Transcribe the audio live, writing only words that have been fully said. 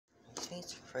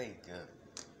tastes pretty good.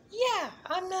 Yeah,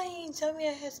 I'm not eating something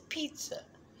that has pizza.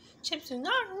 Chips do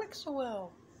not mix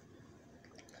well.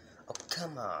 Oh,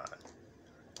 come on.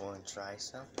 Want to try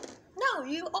some? No,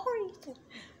 you already did.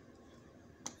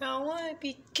 I want to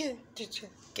be good to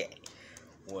Okay,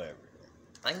 whatever.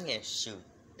 I'm gonna shoot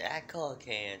that cola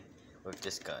can with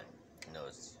this gun. No,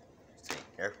 it's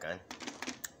a Nerf gun.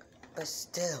 But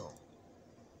still.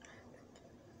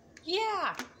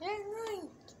 Yeah, you're right.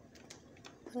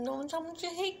 No someone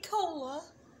should hate cola.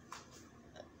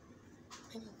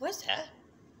 What's that?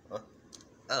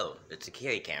 Oh, it's a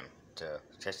carry cam to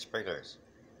test sprinklers.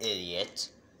 Idiot.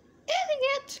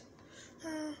 Idiot!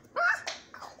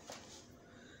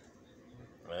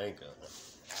 There you go.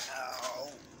 Ow.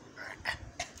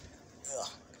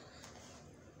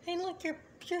 Hey, look,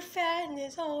 your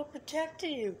fatness all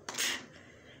protected you.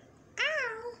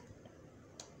 Ow!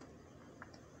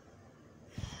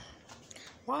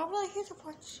 Why would I hear the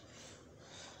watch?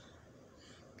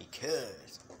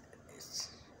 Because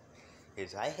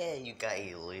I had you got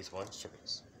at least one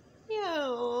choice.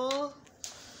 Yo.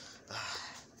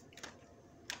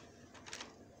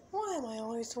 Why am I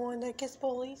always the one that gets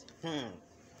bullied?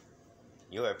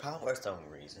 You're a pop for some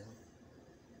reason.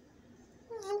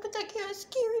 But that kind of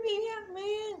scary me out,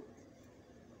 man.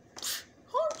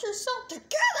 Hold yourself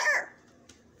together!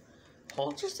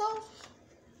 Hold yourself.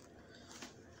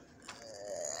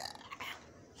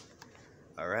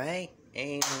 Alright,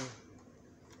 aim.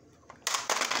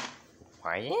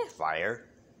 Why did it fire?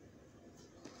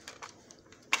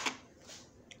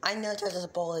 I know there's a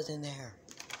bullet in there.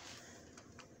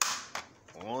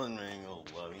 One angle,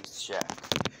 lovey shack.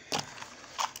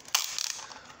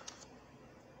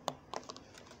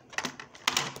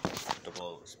 The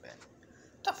bullet was bad.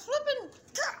 The flippin'.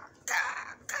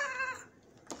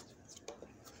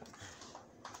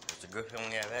 It's a good thing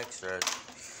we have extras.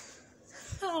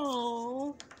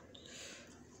 Oh.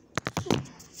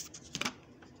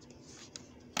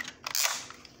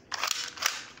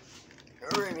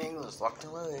 Everything was locked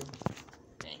and loaded.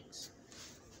 Thanks.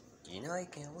 You know I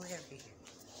can whatever.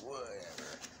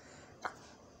 Whatever.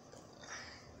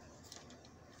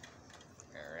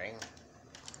 Alright.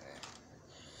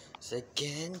 So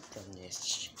again from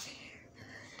this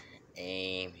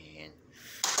aim and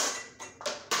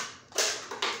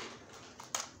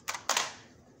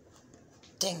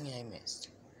dang, I missed.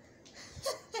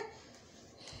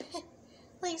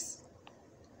 Please.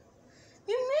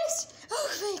 You missed? Oh,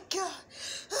 thank God.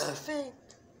 Oh, thank.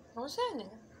 What's that in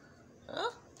there?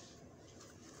 Huh?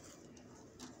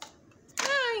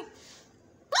 Hi.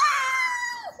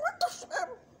 Ah! What the fuck?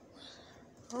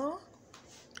 Huh?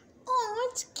 Oh,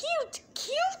 it's cute.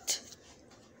 Cute.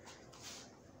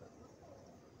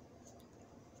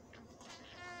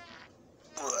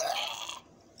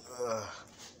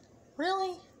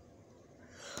 Really?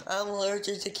 I'm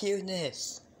allergic to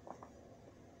cuteness.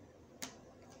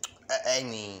 I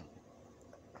mean,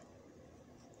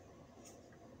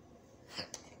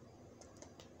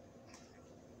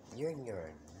 you're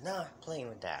not playing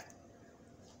with that.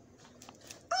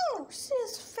 Oh,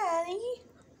 sis fatty.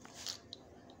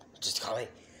 Just call me.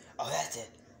 Oh, that's it.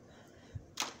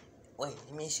 Wait,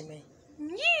 you mentioned me? You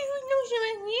know she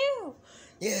meant you.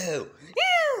 You.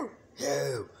 You.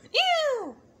 You.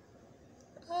 You.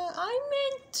 I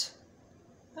meant.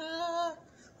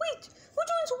 Wait. Which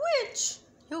one's which?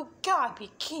 You gotta be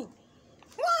king.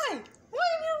 Why? Why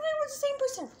have you been with the same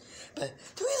person? But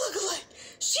Do we look alike?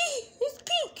 She is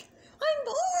pink. I'm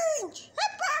orange.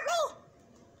 I'm purple.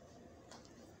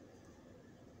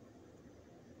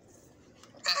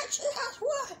 She has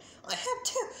one. I have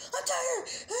two. I'm tired.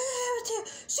 I have two.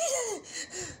 She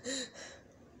doesn't.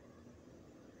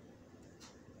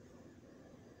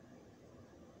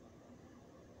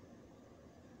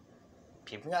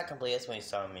 people not complete us when you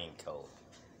saw me in cold.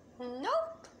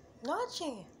 Nope. Not a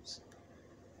chance.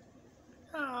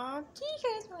 Aw, do you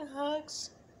guys want hugs?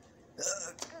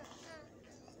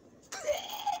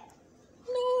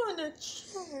 No, on a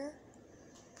chair.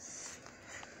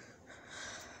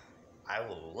 I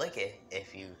will lick it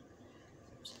if you.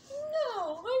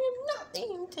 No, I am not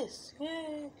eating this.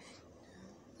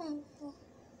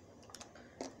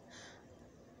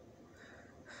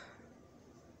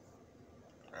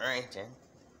 Alright then.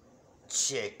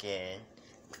 Chicken.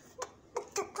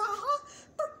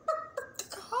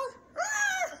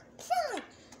 Fine.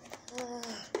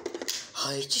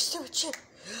 Oh, you just do a chip.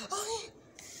 Oh,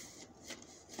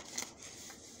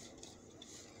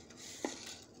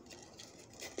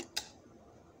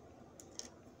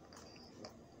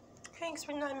 thanks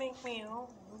for not making me home.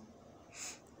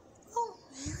 Oh,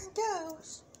 here it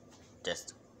goes.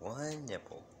 Just one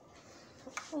nipple.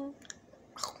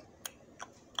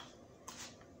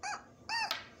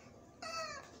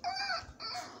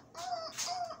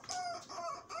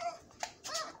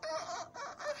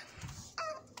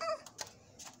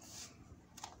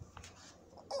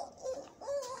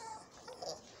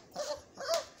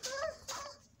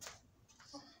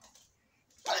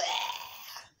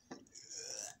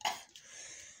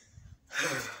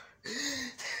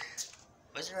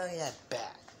 wasn't really that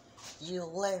bad. You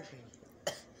literally,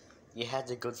 you had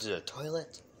to go to the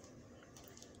toilet.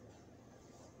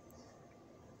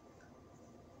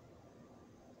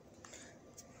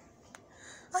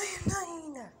 I am not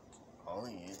eating that. Oh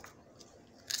yeah.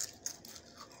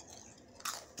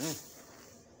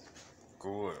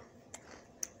 Good.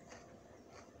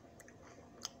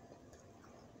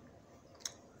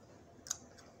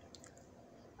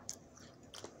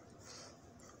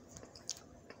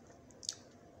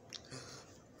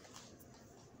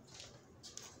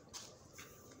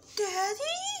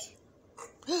 Daddy?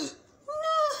 No!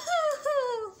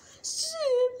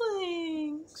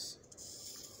 Siblings!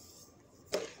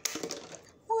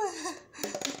 What?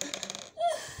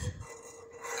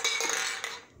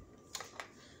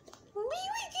 What are we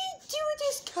gonna do with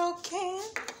this Coke can?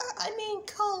 I mean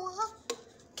cola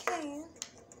can.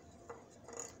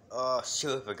 Oh,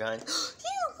 super gun. You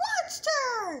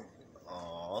monster!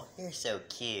 Oh, you're so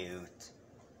cute.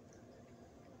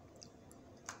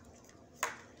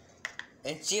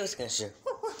 And she was gonna shoot.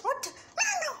 What?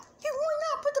 No! You will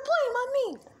not put the blame on me!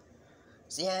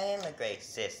 See, I am a great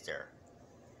sister.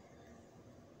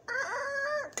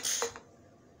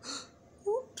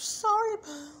 Oops, sorry,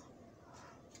 pal.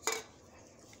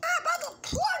 I'm about to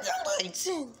plug your legs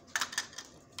in.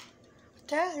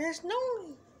 Dad, there's no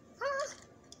me.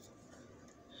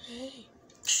 Hey.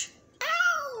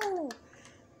 Ow!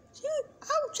 See,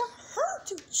 ouch, I hurt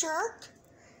you, jerk.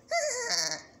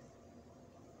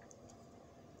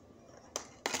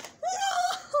 No!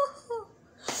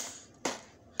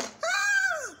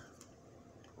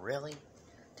 Really?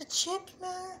 The chips,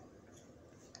 man.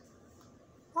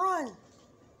 Run.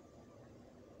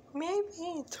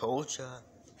 Maybe. Told ya.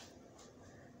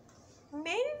 Maybe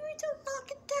we don't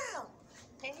knock it down.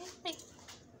 Maybe.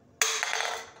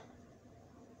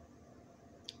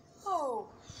 Oh,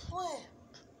 flip.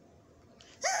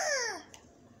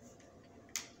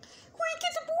 Why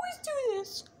can't the boys do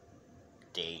this?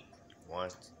 Date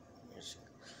once.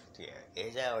 Yeah,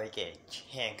 is that we get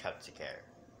handcuffed together?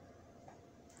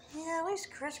 Yeah, at least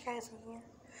Chris guy's in here.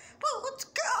 Well, let's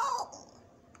go.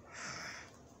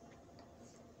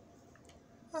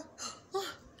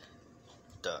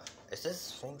 Is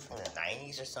this thing from the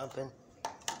 90s or something?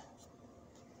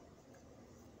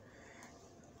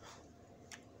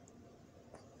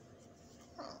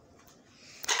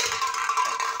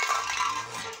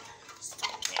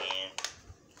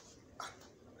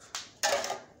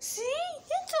 See?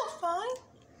 It's all fine.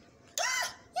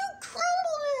 Ah, you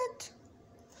crumbled it.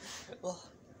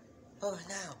 Oh,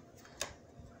 now.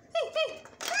 Hey!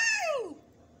 Hey!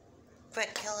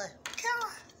 Quick, kill it. Kill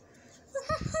it.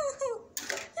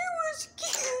 It was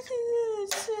cute and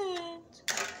innocent.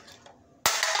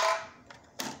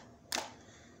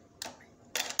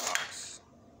 Box.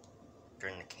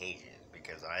 Turn the cages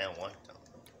because I don't want them.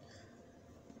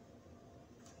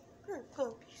 Good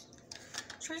puppies.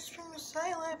 Should we just from the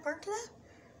side and let it burn to death?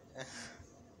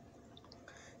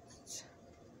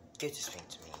 Give this thing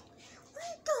to me. What are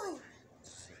you doing?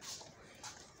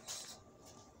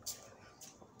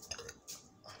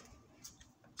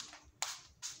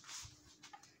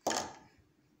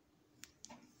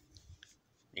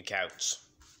 The couch.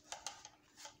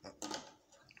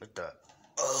 What the?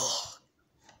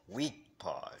 Weak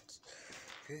parts.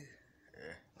 Okay.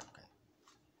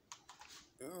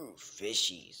 Ooh,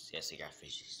 fishies. Yes, I got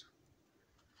fishies.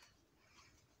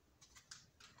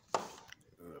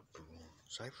 Ooh, a pool.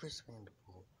 Should I put something in the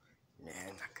pool? Nah,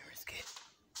 I'm not gonna risk it.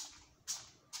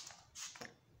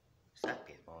 Is that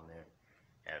baseball in there?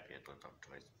 Yeah, baseball top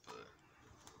choice, but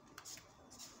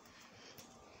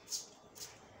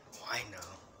why no?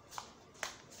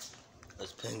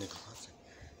 Let's put it in the closet.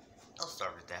 I'll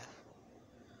start with that.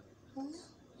 No,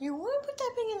 you won't put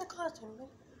that thing in the closet, man.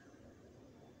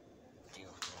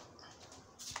 Deal.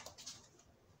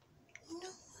 You know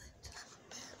what? I'm a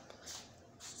bad boy.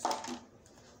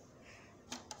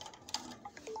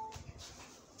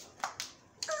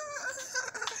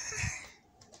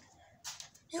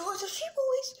 You are the sheep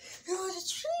boys. You are the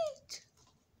treat.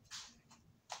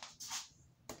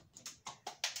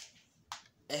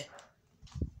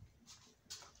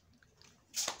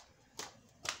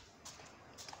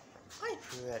 I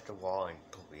threw it at the wall and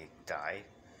completely died.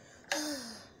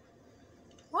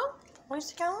 Well, we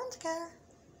still got one together.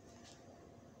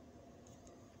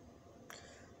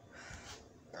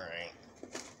 Alright.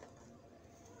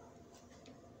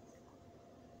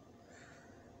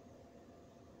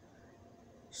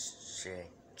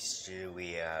 Should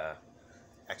we,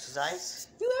 exercise?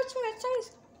 You have some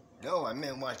exercise? No, I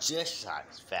meant watch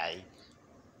exercise, fatty.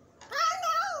 I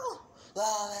know!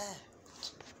 Love it.